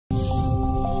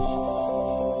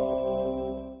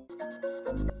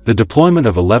The deployment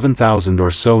of 11,000 or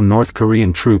so North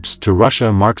Korean troops to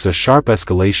Russia marks a sharp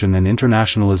escalation and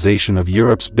internationalization of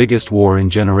Europe's biggest war in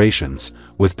generations,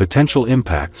 with potential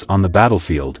impacts on the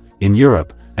battlefield, in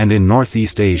Europe, and in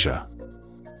Northeast Asia.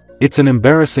 It's an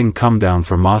embarrassing comedown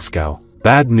for Moscow,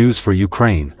 bad news for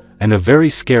Ukraine, and a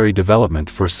very scary development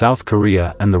for South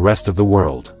Korea and the rest of the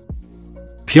world.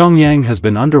 Pyongyang has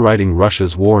been underwriting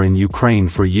Russia's war in Ukraine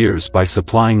for years by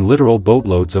supplying literal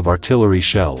boatloads of artillery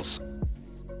shells.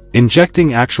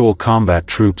 Injecting actual combat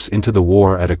troops into the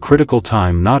war at a critical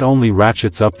time not only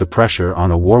ratchets up the pressure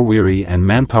on a war-weary and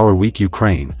manpower-weak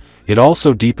Ukraine, it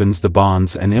also deepens the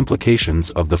bonds and implications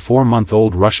of the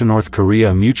 4-month-old Russia-North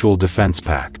Korea Mutual Defense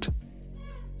Pact.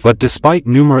 But despite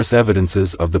numerous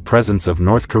evidences of the presence of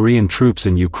North Korean troops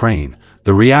in Ukraine,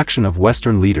 the reaction of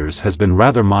Western leaders has been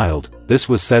rather mild. This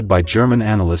was said by German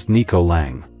analyst Nico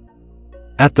Lang.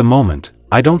 At the moment,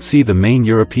 I don't see the main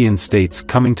European states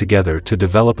coming together to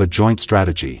develop a joint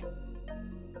strategy.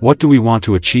 What do we want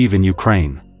to achieve in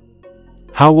Ukraine?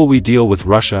 How will we deal with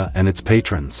Russia and its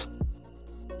patrons?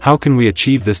 How can we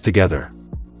achieve this together?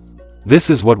 This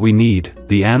is what we need,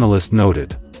 the analyst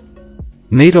noted.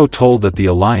 NATO told that the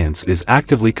alliance is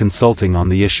actively consulting on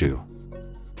the issue.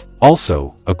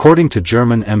 Also, according to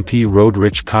German MP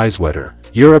Roderich Kiev,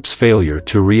 Europe's failure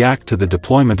to react to the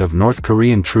deployment of North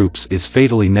Korean troops is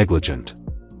fatally negligent.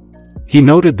 He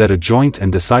noted that a joint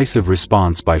and decisive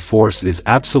response by force is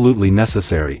absolutely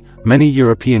necessary. Many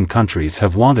European countries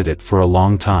have wanted it for a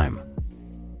long time.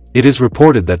 It is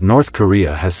reported that North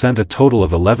Korea has sent a total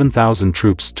of 11,000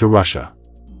 troops to Russia.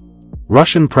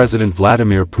 Russian President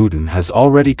Vladimir Putin has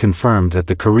already confirmed that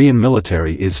the Korean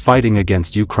military is fighting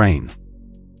against Ukraine.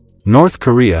 North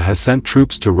Korea has sent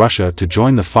troops to Russia to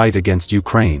join the fight against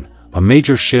Ukraine, a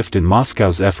major shift in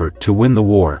Moscow's effort to win the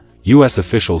war, U.S.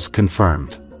 officials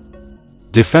confirmed.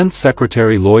 Defense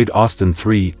Secretary Lloyd Austin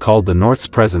III called the North's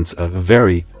presence a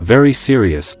very, very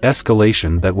serious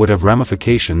escalation that would have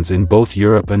ramifications in both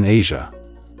Europe and Asia.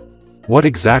 What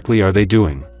exactly are they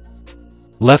doing?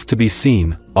 Left to be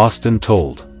seen, Austin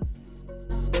told.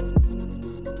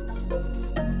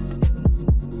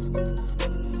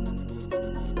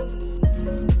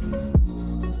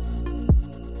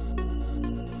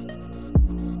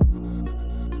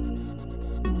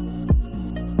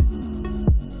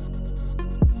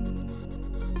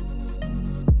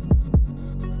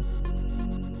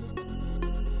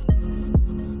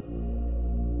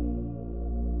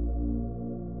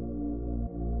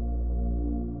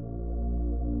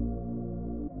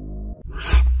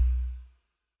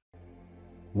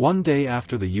 One day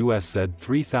after the U.S. said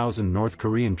 3,000 North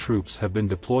Korean troops have been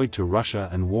deployed to Russia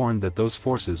and warned that those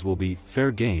forces will be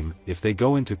fair game if they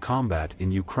go into combat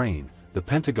in Ukraine, the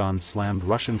Pentagon slammed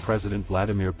Russian President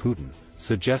Vladimir Putin,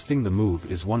 suggesting the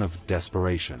move is one of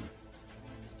desperation.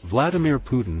 Vladimir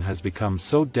Putin has become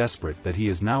so desperate that he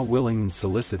is now willing and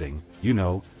soliciting,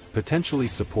 potentially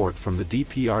support from the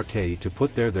DPRK to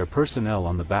put their personnel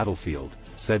on the battlefield,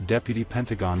 said Deputy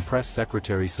Pentagon Press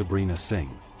Secretary Sabrina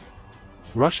Singh.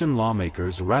 Russian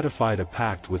lawmakers ratified a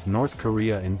pact with North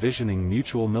Korea envisioning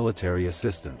mutual military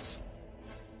assistance.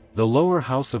 The lower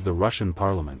house of the Russian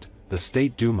parliament, the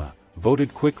State Duma,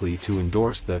 voted quickly to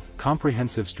endorse the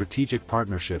Comprehensive Strategic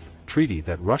Partnership treaty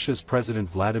that Russia's President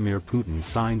Vladimir Putin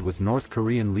signed with North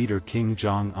Korean leader Kim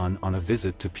Jong-un on a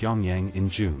visit to Pyongyang in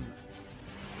June.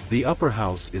 The upper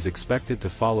house is expected to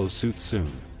follow suit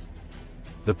soon.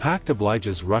 The pact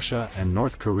obliges Russia and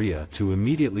North Korea to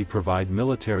immediately provide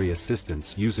military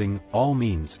assistance using all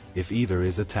means if either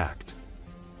is attacked.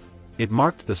 It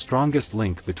marked the strongest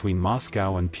link between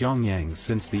Moscow and Pyongyang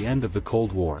since the end of the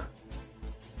Cold War.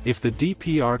 If the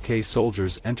DPRK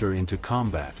soldiers enter into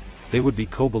combat, they would be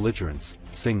co-belligerents,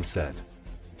 Singh said.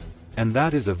 And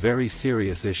that is a very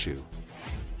serious issue.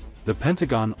 The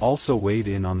Pentagon also weighed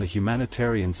in on the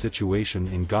humanitarian situation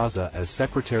in Gaza as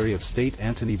Secretary of State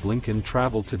Antony Blinken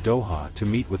traveled to Doha to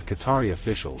meet with Qatari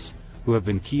officials, who have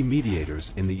been key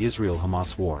mediators in the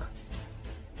Israel-Hamas war.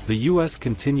 The U.S.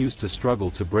 continues to struggle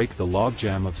to break the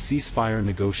logjam of ceasefire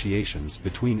negotiations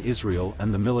between Israel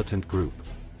and the militant group.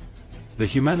 The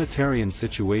humanitarian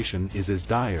situation is as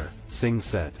dire, Singh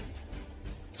said.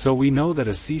 So we know that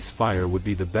a ceasefire would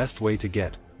be the best way to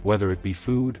get, whether it be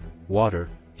food, water,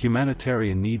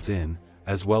 humanitarian needs in,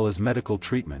 as well as medical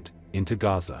treatment, into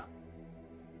Gaza.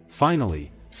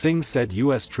 Finally, Singh said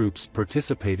U.S. troops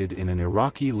participated in an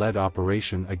Iraqi-led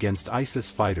operation against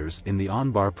ISIS fighters in the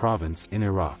Anbar province in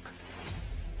Iraq.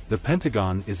 The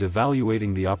Pentagon is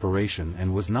evaluating the operation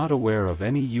and was not aware of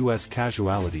any U.S.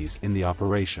 casualties in the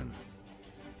operation.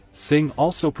 Singh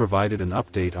also provided an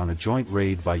update on a joint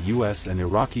raid by US and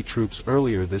Iraqi troops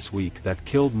earlier this week that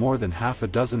killed more than half a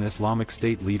dozen Islamic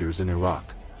State leaders in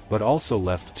Iraq, but also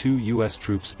left 2 US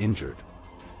troops injured.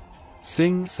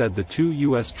 Singh said the 2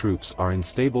 US troops are in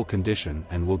stable condition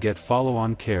and will get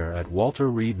follow-on care at Walter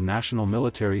Reed National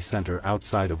Military Center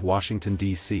outside of Washington,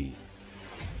 D.C.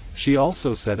 She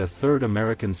also said a 3rd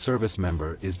American service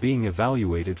member is being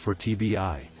evaluated for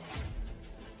TBI.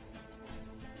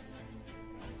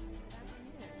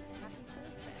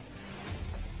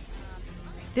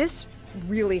 This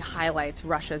really highlights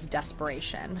Russia's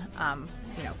desperation.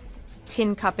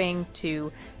 Tin cupping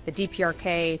to the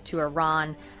DPRK, to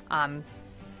Iran,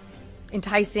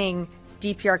 enticing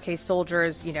DPRK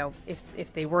soldiers,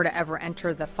 if they were to ever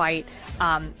enter the fight.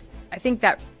 I think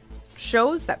that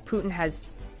shows that Putin has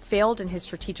failed in his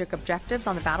strategic objectives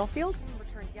on the battlefield. He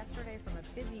returned yesterday from a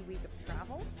busy week of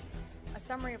travel. A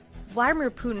summary of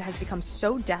Vladimir Putin has become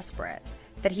so desperate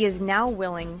that he is now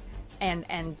willing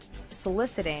and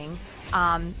soliciting,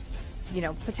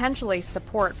 potentially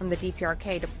support from the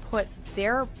DPRK to put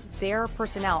their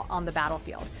personnel on the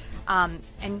battlefield.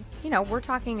 We're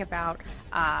talking about,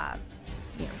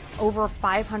 over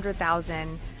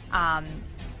 500,000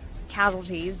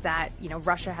 casualties that,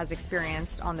 Russia has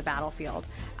experienced on the battlefield.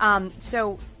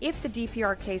 So if the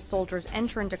DPRK soldiers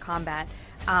enter into combat,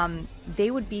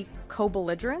 they would be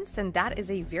co-belligerents, and that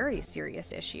is a very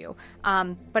serious issue.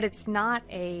 But it's not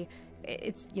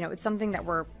it's something that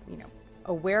we're,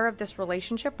 aware of this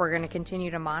relationship. We're going to continue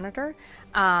to monitor.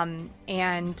 I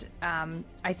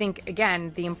think,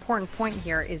 again, the important point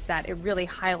here is that it really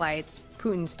highlights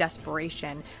Putin's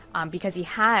desperation because he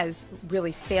has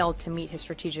really failed to meet his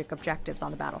strategic objectives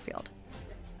on the battlefield.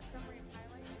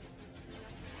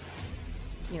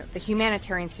 The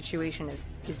humanitarian situation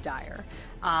is dire.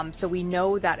 So we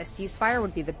know that a ceasefire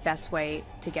would be the best way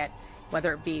to get,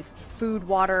 whether it be food,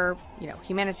 water,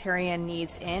 humanitarian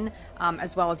needs in,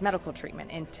 as well as medical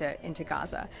treatment into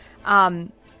Gaza.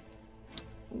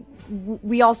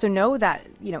 We also know that,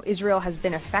 Israel has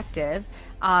been effective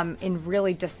in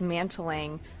really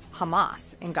dismantling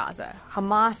Hamas in Gaza.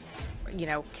 Hamas,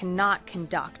 cannot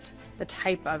conduct the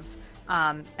type of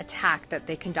attack that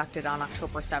they conducted on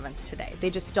October 7th today. They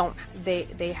just don't.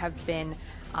 They have been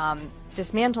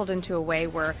dismantled into a way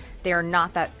where they are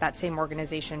not that same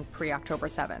organization pre-October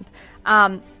 7th.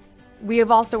 We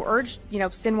have also urged,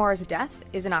 Sinwar's death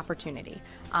is an opportunity.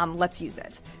 Let's use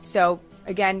it. So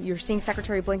again, you're seeing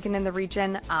Secretary Blinken in the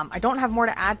region. I don't have more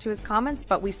to add to his comments,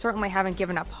 but we certainly haven't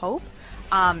given up hope.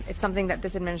 It's something that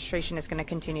this administration is going to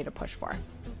continue to push for.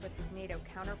 With his NATO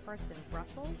counterparts in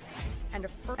Brussels.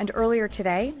 And earlier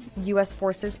today, U.S.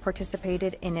 forces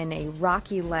participated in an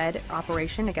Iraqi-led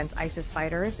operation against ISIS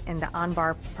fighters in the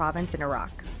Anbar province in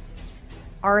Iraq.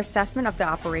 Our assessment of the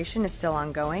operation is still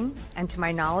ongoing, and to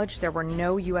my knowledge, there were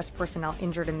no U.S. personnel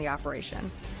injured in the operation.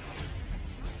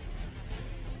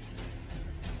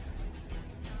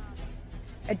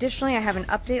 Additionally, I have an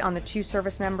update on the 2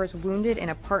 service members wounded in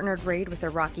a partnered raid with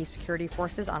Iraqi security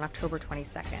forces on October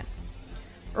 22nd.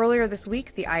 Earlier this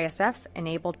week, the ISF,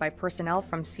 enabled by personnel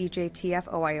from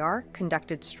CJTF OIR,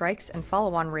 conducted strikes and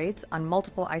follow-on raids on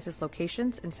multiple ISIS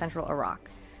locations in central Iraq,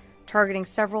 targeting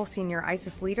several senior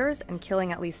ISIS leaders and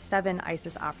killing at least 7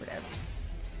 ISIS operatives.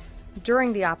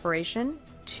 During the operation,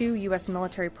 2 U.S.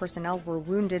 military personnel were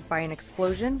wounded by an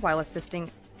explosion while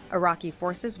assisting Iraqi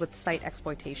forces with site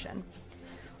exploitation.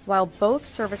 While both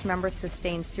service members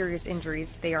sustained serious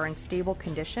injuries, they are in stable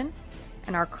condition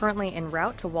and are currently en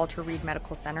route to Walter Reed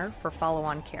Medical Center for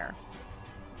follow-on care.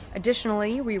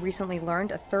 Additionally, we recently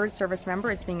learned a 3rd service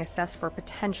member is being assessed for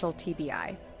potential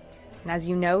TBI. And as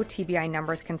you know, TBI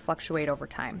numbers can fluctuate over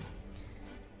time.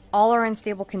 All are in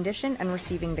stable condition and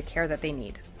receiving the care that they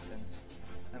need.